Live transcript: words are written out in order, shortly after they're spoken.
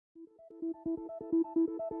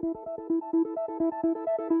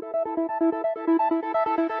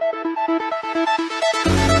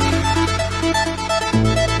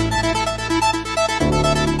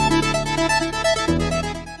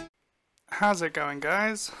How's it going,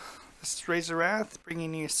 guys? This is Razor Wrath,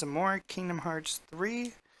 bringing you some more Kingdom Hearts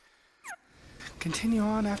 3. Continue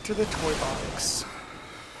on after the toy box.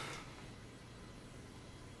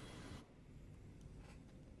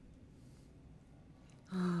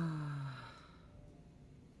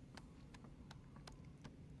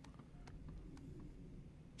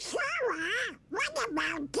 Sarah, what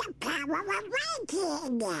about the power of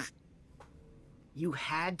waiting? You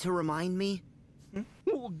had to remind me?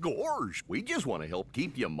 Well, gosh, we just want to help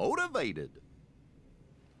keep you motivated.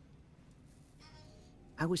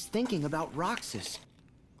 I was thinking about Roxas.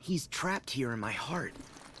 He's trapped here in my heart.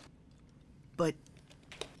 But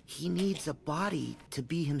he needs a body to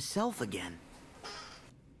be himself again.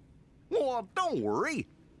 Well, don't worry.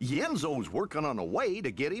 Yenzo's working on a way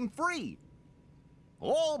to get him free.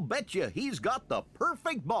 I'll bet you he's got the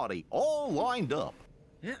perfect body all lined up.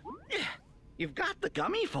 You've got the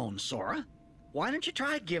gummy phone, Sora. Why don't you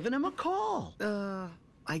try giving him a call?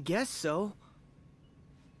 I guess so.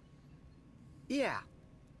 Yeah,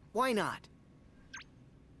 why not?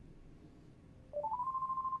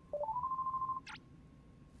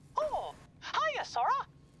 Oh, hiya, Sora.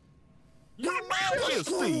 Your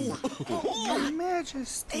Majesty! Your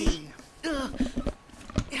Majesty!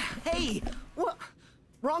 Hey, what?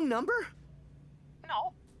 Wrong number?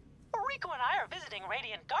 No, Rico and I are visiting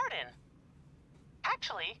Radiant Garden.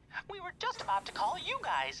 Actually, we were just about to call you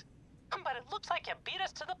guys, but it looks like you beat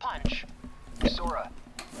us to the punch. Sora,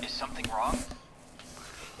 is something wrong?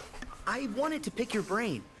 I wanted to pick your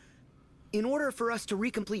brain. In order for us to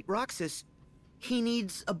recomplete Roxas, he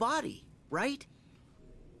needs a body, right?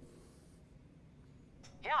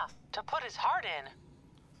 Yeah, to put his heart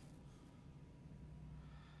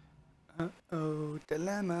in. Uh-oh,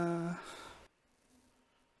 dilemma.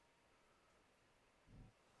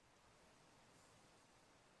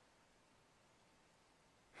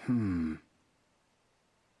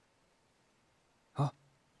 Huh?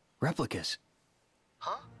 Replicas.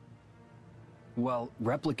 Huh? Well,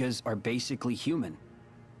 replicas are basically human.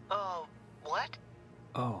 What?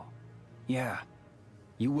 Oh, yeah.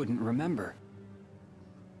 You wouldn't remember.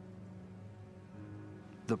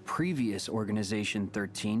 The previous Organization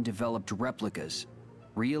 13 developed replicas,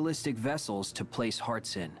 realistic vessels to place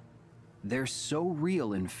hearts in. They're so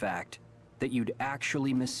real, in fact, that you'd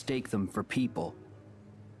actually mistake them for people.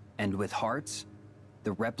 And with hearts,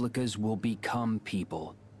 the replicas will become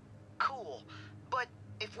people. Cool. But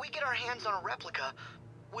if we get our hands on a replica,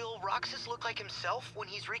 will Roxas look like himself when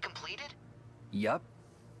he's recompleted? Yup.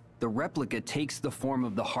 The replica takes the form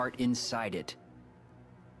of the heart inside it.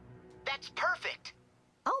 That's perfect!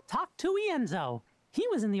 I'll talk to Enzo. He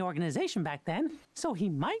was in the organization back then, so he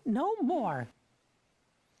might know more.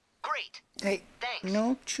 Great. Hey, Thanks.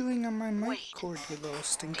 no chewing on my mic Wait. cord, you little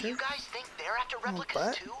stinker. Do you guys think they're after replicas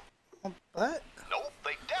but- too? But Nope,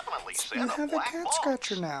 they definitely you said a have a black cat box.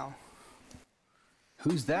 scratcher now.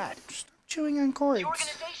 Who's that? Stop chewing on cords. The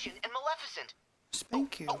organization and Maleficent.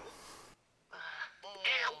 Spank you.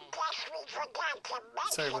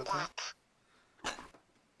 Sorry about that.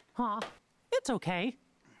 Huh, it's okay.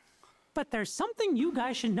 But there's something you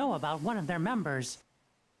guys should know about one of their members.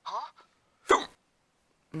 Huh?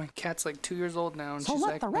 My cat's like 2 years old now, and So she's let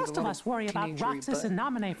the acting like a rest of little us worry about teenager-y Roxas butt. and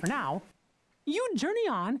Naminé for now. You journey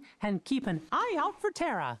on and keep an eye out for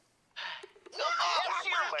Terra. Yes,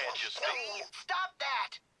 Your Majesty! Stop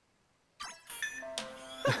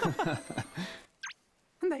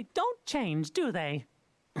that! They don't change, do they?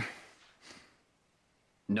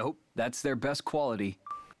 Nope, that's their best quality.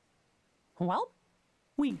 Well,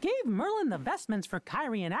 we gave Merlin the vestments for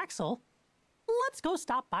Kairi and Axel. Let's go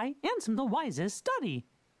stop by Ansem the Wise's study.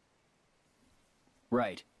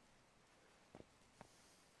 Right.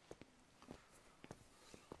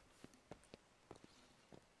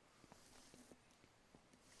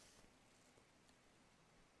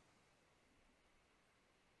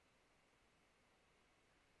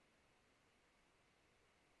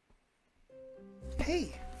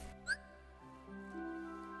 Hey!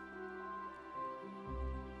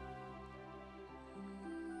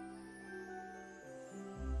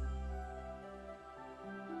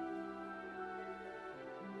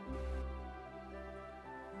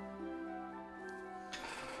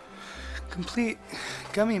 Complete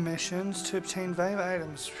gummy missions to obtain valuable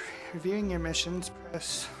items. Reviewing your missions,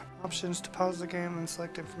 press options to pause the game and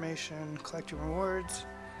select information. Collect your rewards.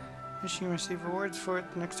 Mission you receive rewards for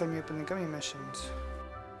it the next time you open the gummy missions.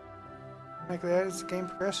 Like that, as the game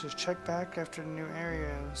progresses, check back after new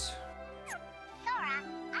areas. Sora,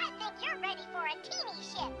 I think you're ready for a teeny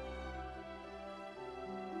ship.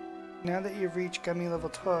 Now that you've reached Gummy level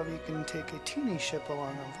 12, you can take a teeny ship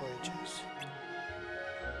along on voyages.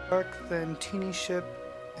 Mark then teeny ship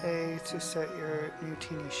A to set your new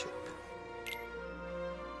teeny ship.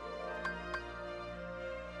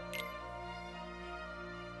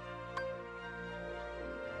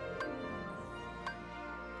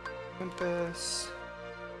 Compass.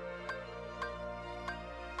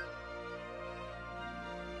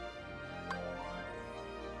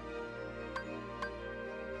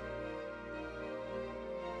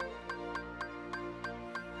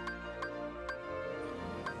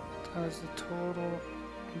 That was the total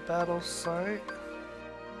battle site.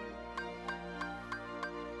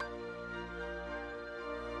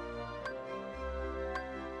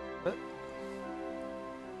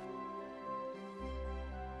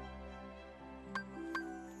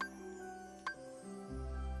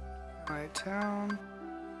 My town.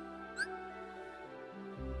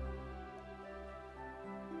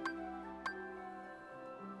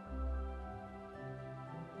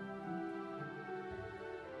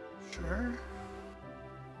 Sure.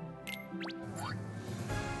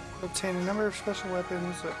 Obtain a number of special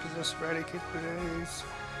weapons that possess variety capabilities.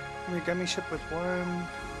 And your gummy ship with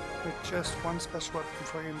just one special weapon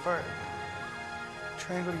before you embark.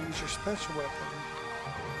 Triangle to use your special weapon.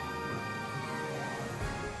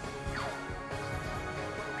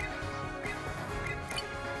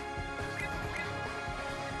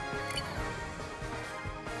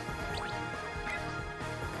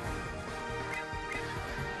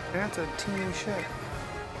 That's a teeny ship.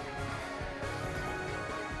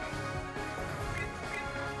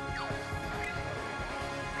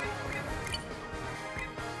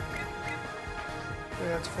 It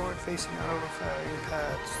adds forward-facing auto-firing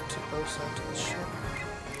pads to both sides of the ship.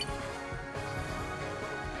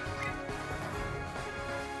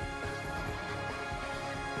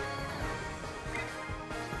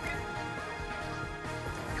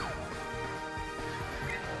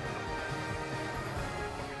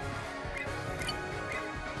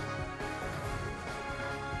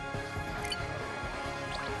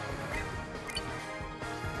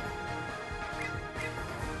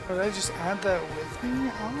 Did I just add that with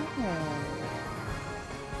me? Oh.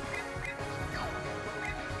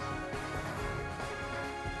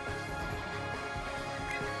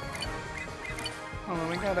 Oh,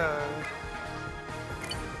 we gotta...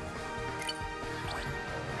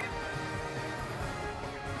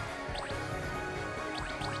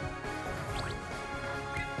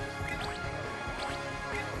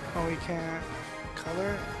 Oh, we can't color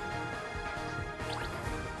it?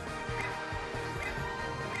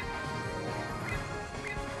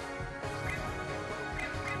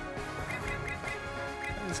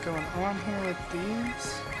 What's going on here with these?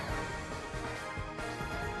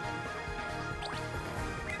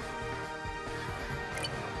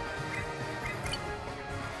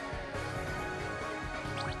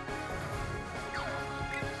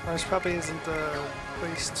 Well, this probably isn't the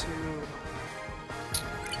place to...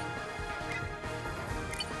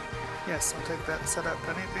 Yes, I'll take that setup.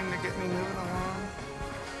 Anything to get me moving along.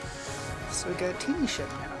 So we got a teeny ship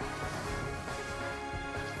now.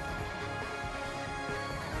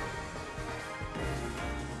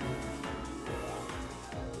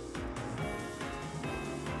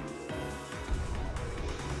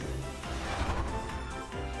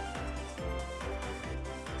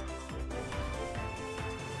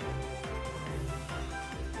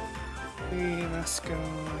 We must go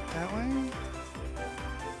that way.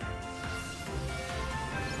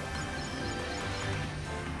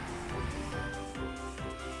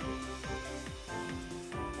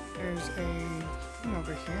 There's a thing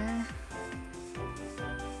over here.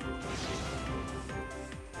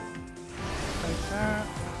 Like that.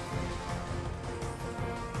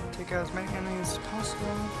 Take out as many enemies as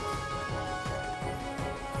possible.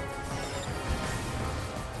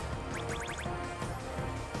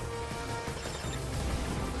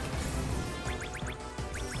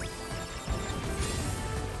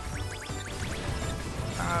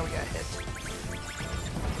 Ah, we got hit.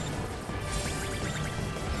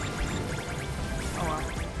 Oh well.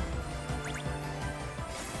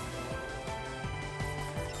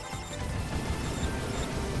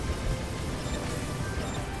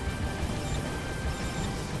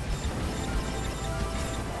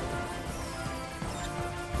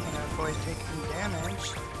 And avoid taking damage.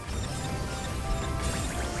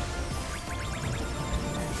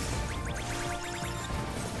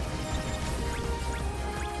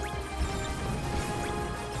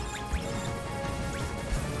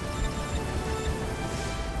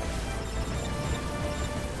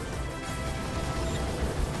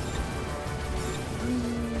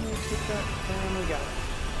 that, and we got it.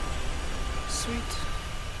 Sweet.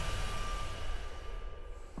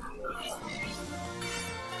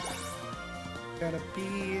 Got a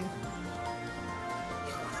B.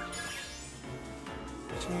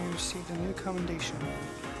 To receive the new commendation.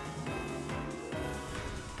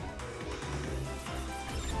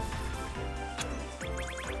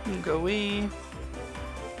 Go-y.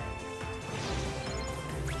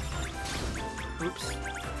 Oops.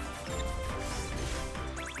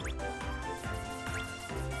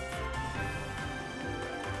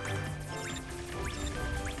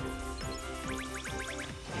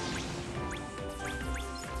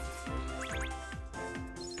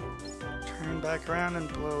 Turn back around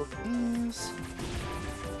and blow these.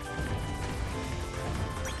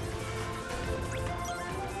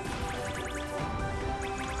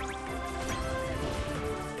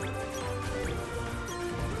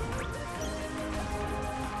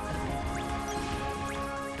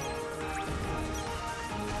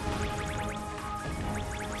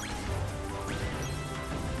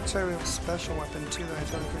 Sorry, we have a special weapon too that I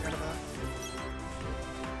totally forgot about.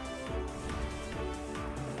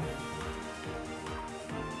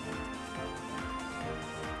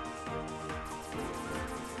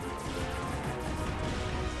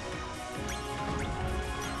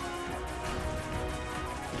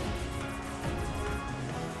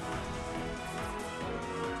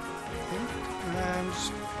 And then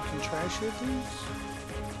just can try shoot these?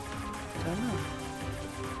 I don't know.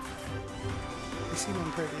 I've seen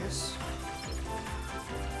them previous.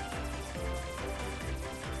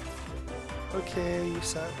 Okay, you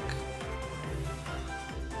suck.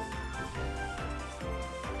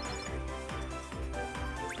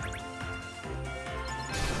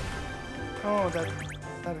 Oh, that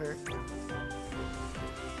hurt.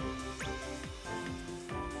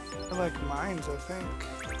 I like mines, I think.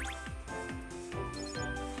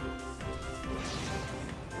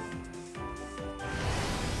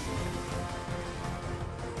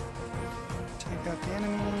 Got the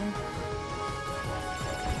enemy.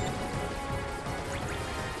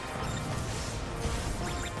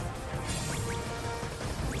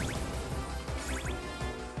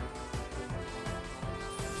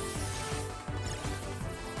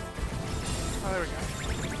 Oh, there we go.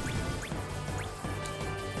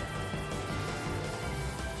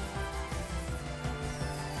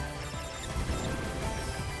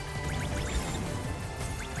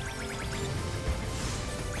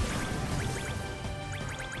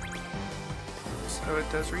 So it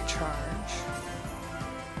does recharge.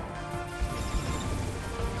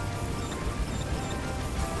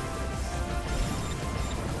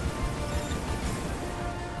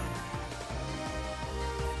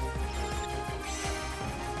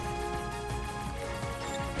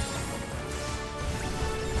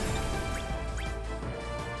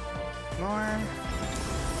 More.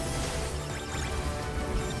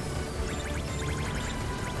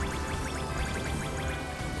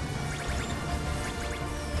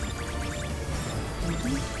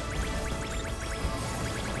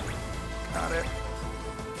 Got it.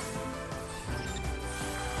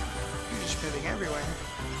 You're just moving everywhere.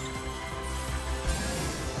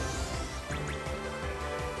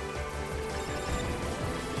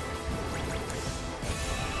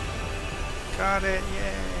 Got it,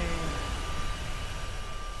 yay.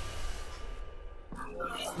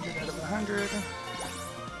 100 out of 100.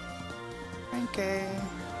 Okay.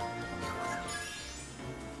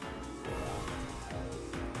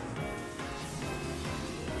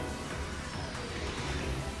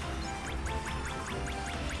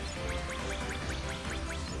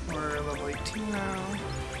 We're level 18 now.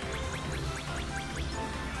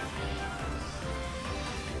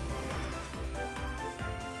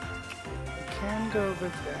 We can go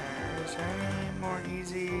over there. Is there any more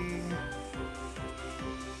easy?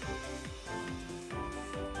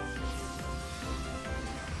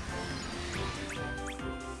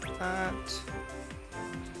 That.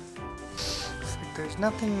 Looks like there's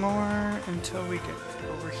nothing more until we get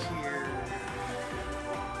over here.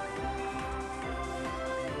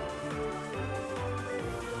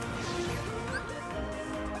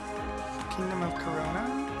 Kingdom of Corona.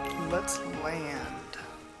 Let's land.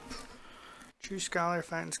 True scholar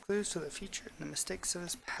finds clues to the future and the mistakes of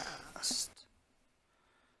his past.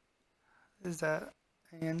 Is that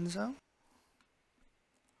Enzo?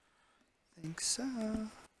 I think so.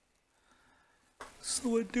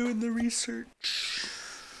 Someone doing the research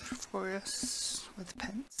for us with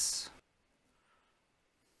Pence.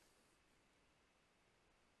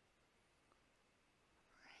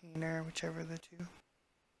 Hainer, whichever the two.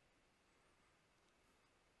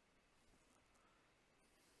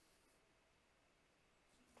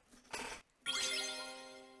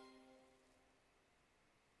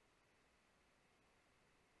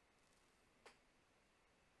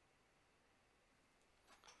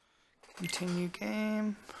 Continue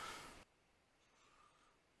game.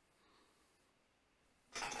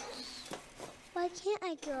 Why can't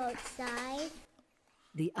I go outside?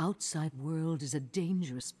 The outside world is a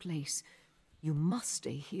dangerous place. You must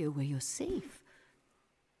stay here where you're safe.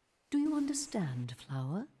 Do you understand,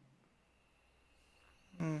 Flower?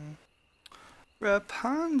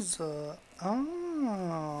 Rapunzel.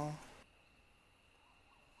 Oh.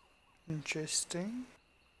 Interesting.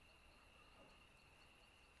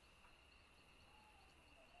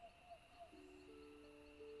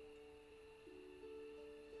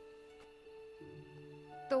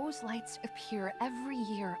 Those lights appear every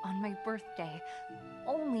year on my birthday.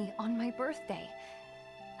 Only on my birthday.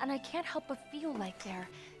 And I can't help but feel like they're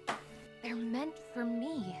meant for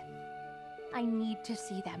me. I need to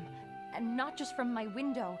see them. And not just from my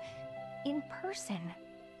window. In person.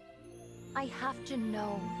 I have to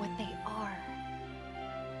know what they are.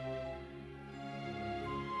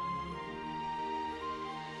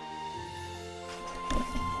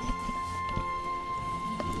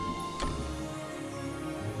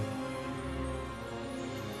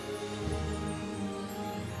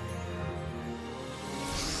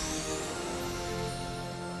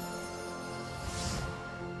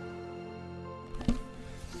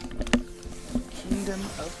 Kingdom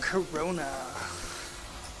of Corona.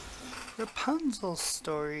 Rapunzel's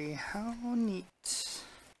story. How neat.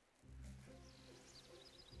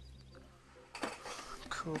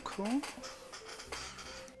 Cool, cool.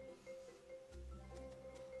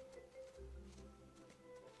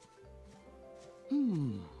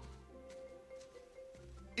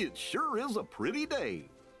 It sure is a pretty day.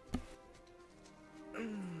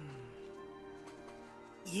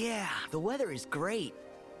 Yeah, the weather is great.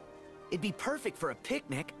 It'd be perfect for a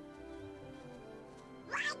picnic.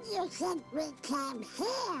 Why do you think we came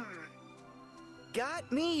here?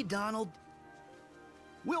 Got me, Donald.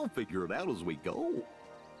 We'll figure it out as we go.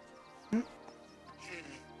 Okay.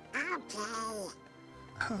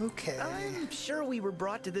 Okay. I'm sure we were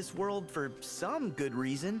brought to this world for some good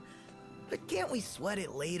reason, but can't we sweat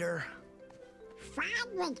it later? Fine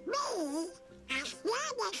with me, as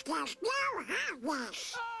long as there's no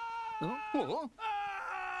harvest. Huh?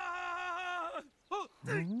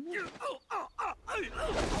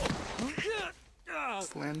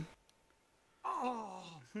 Flynn.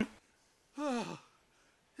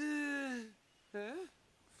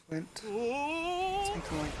 Flint.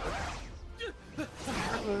 Something like that.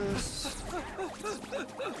 Heartless.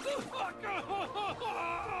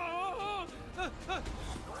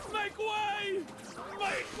 Make way!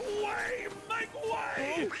 Make way! Make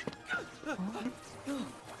way!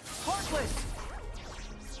 Heartless!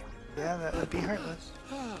 Yeah, that would be Heartless.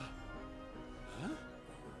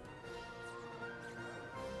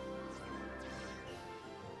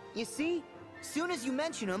 You see, soon as you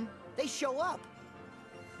mention them, they show up.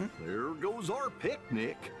 There goes our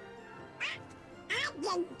picnic. I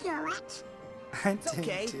didn't do it. I It's didn't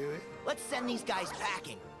okay. do it. Let's send these guys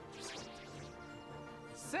packing.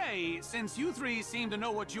 Say, since you three seem to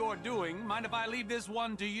know what you're doing, mind if I leave this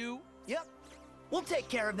one to you? Yep. We'll take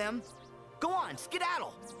care of them. Go on,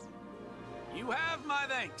 skedaddle. You have my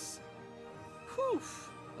thanks. Whew.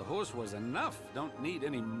 The horse was enough. Don't need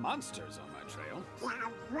any monsters on my trail.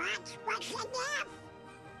 Now what was enough?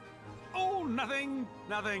 Oh, nothing.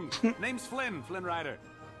 Nothing. Name's Flynn, Flynn Rider.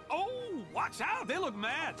 Oh, watch out. They look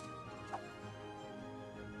mad.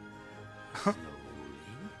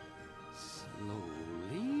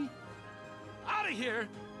 Slowly. Out of here.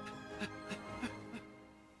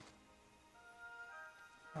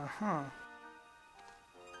 Uh-huh.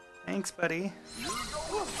 Thanks, buddy.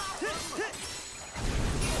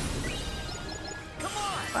 Come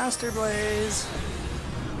on! Blaster Blaze!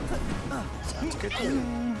 Sounds good to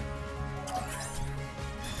me.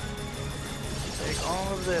 Take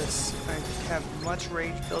all of this. I have much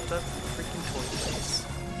rage built up in the freaking toy place.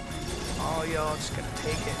 All y'all just gonna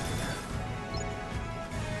take it.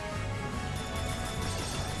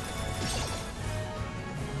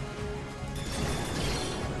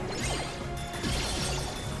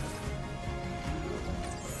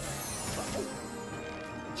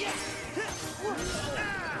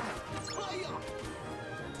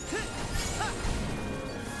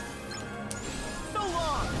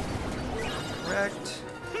 Correct.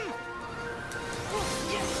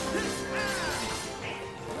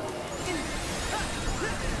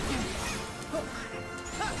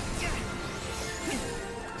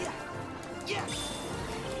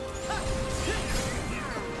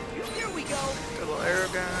 Here we go. Little arrow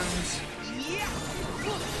guns. Yeah.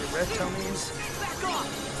 The red tummies. Back off.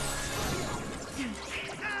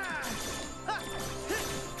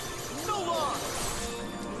 So long.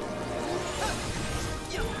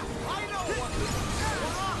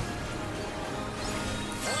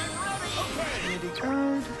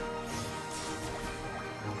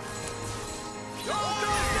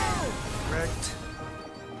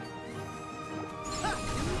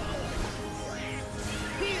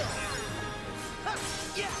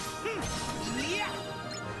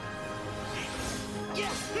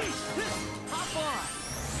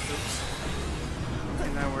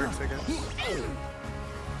 There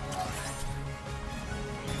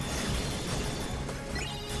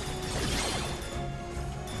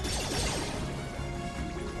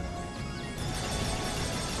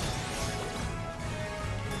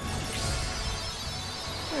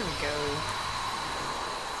we go.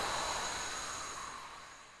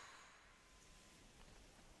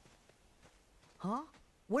 Huh?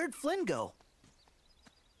 Where'd Flynn go?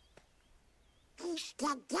 He's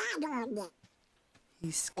skedaddled.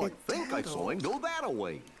 He's I think I saw him go that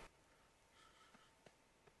way.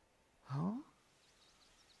 Huh?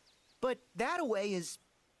 But that away is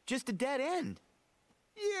just a dead end.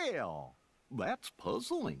 Yeah, that's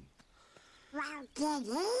puzzling. Well, did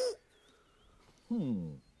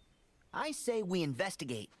he? I say we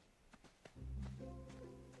investigate.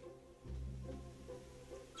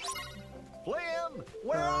 Flynn,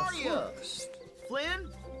 where are you? Forest.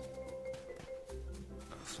 Flynn?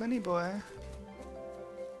 Flinny boy.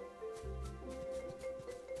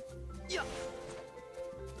 Yeah.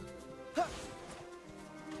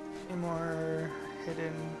 Any more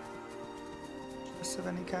hidden chests of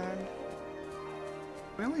any kind?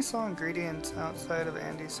 We only saw ingredients outside of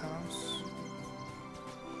Andy's house.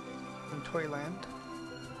 In Toyland.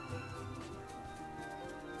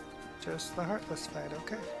 Just the Heartless fight,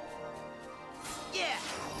 okay. Yeah.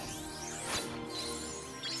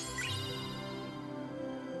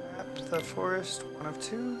 Map the forest, 1 of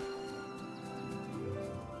 2.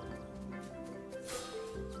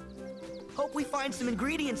 Hope we find some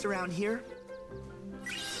ingredients around here.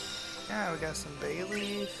 Yeah, we got some bay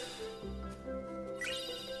leaf.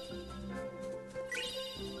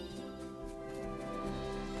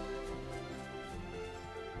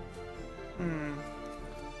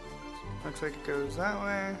 Looks like it goes that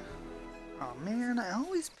way. Oh man, I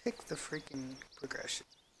always pick the freaking progression.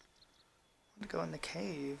 I want to go in the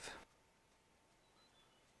cave.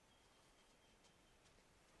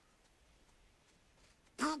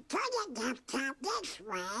 I couldn't have come this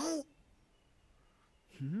way.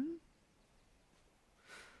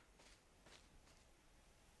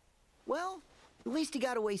 Well, at least he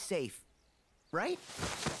got away safe, right?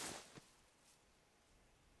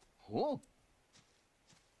 Huh?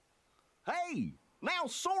 Hey, now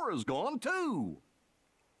Sora's gone too.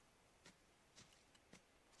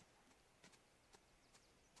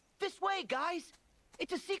 This way, guys.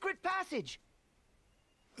 It's a secret passage.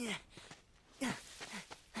 I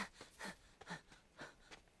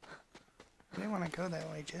didn't want to go that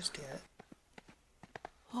way just yet.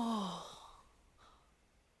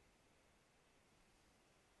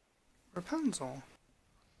 Rapunzel.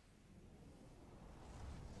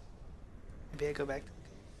 Maybe I go back to the cave.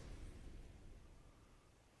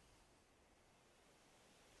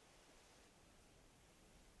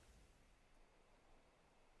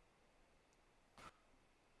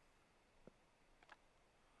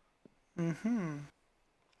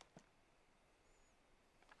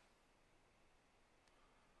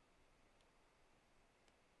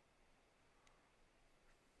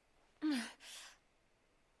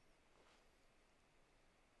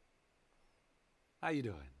 How you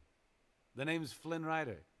doing? The name's Flynn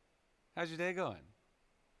Rider. How's your day going?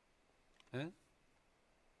 Huh?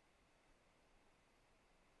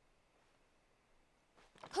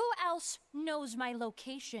 Who else knows my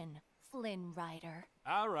location, Flynn Rider?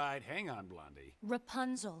 All right, hang on, Blondie.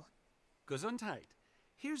 Rapunzel. Gesundheit.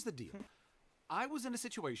 Here's the deal. I was in a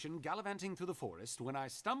situation gallivanting through the forest when I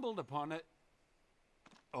stumbled upon a...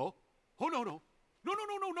 Oh? Oh, no, no. No, no,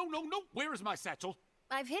 no, no, no, no, no. Where is my satchel?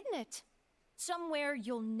 I've hidden it. Somewhere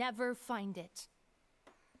you'll never find it.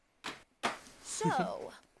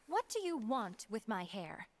 So, what do you want with my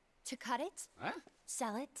hair? To cut it? Huh?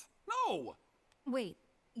 Sell it? No! Wait,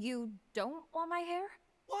 you don't want my hair?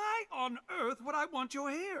 Why on earth would I want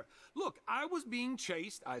your hair? Look, I was being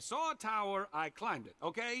chased, I saw a tower, I climbed it,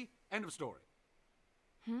 okay? End of story.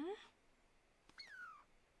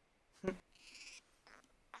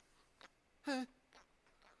 Huh?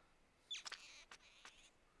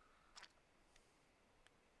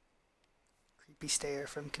 Creepy stare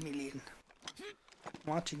from Chameleon. I'm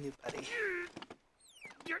watching you, buddy.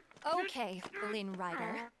 Okay, Flynn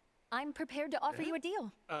Rider. I'm prepared to offer you a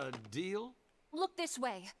deal. A deal? Look this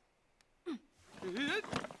way.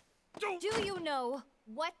 Do you know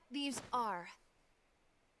what these are?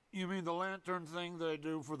 You mean the lantern thing they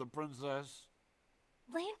do for the princess?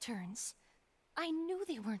 Lanterns? I knew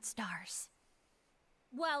they weren't stars.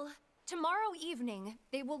 Well, tomorrow evening,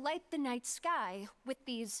 they will light the night sky with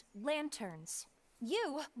these lanterns.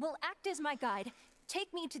 You will act as my guide,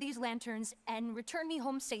 take me to these lanterns, and return me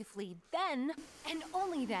home safely. Then, and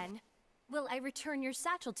only then, will I return your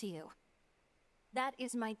satchel to you. That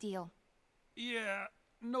is my deal. Yeah,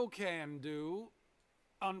 no can do.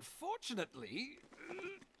 Unfortunately,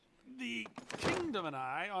 the kingdom and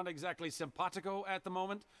I aren't exactly simpatico at the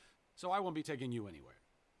moment, so I won't be taking you anywhere.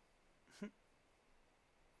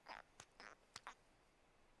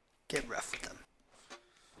 Get rough with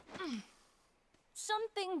them.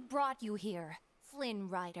 Something brought you here, Flynn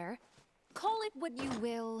Rider. Call it what you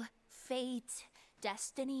will, fate,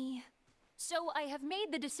 destiny. So I have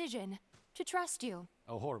made the decision to trust you.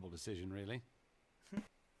 A horrible decision, really.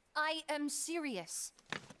 I am serious.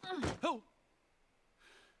 Oh!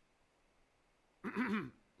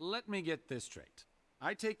 Let me get this straight.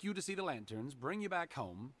 I take you to see the lanterns, bring you back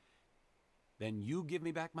home, then you give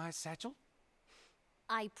me back my satchel?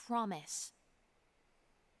 I promise.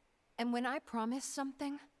 And when I promise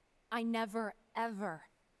something, I never, ever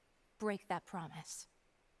break that promise.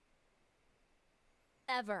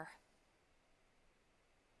 Ever.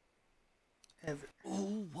 Ever.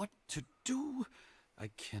 Oh, what to do? I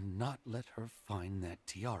cannot let her find that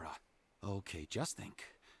tiara. Okay, just think.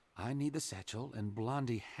 I need the satchel, and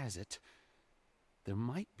Blondie has it. There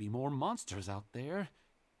might be more monsters out there.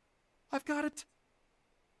 I've got it!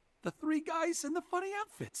 The 3 guys in the funny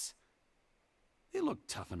outfits. They look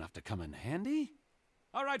tough enough to come in handy.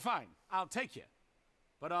 All right, fine. I'll take you.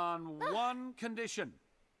 But on one condition.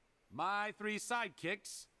 My 3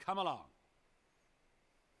 sidekicks come along.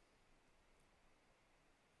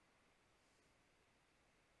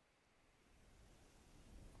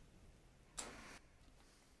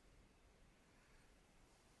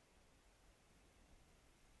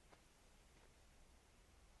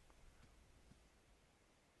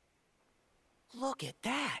 Look at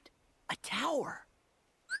that! A tower!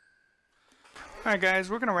 Alright guys,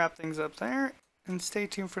 we're going to wrap things up there. And stay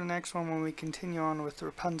tuned for the next one when we continue on with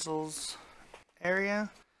Rapunzel's area.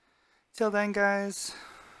 Till then guys,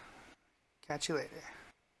 catch you later.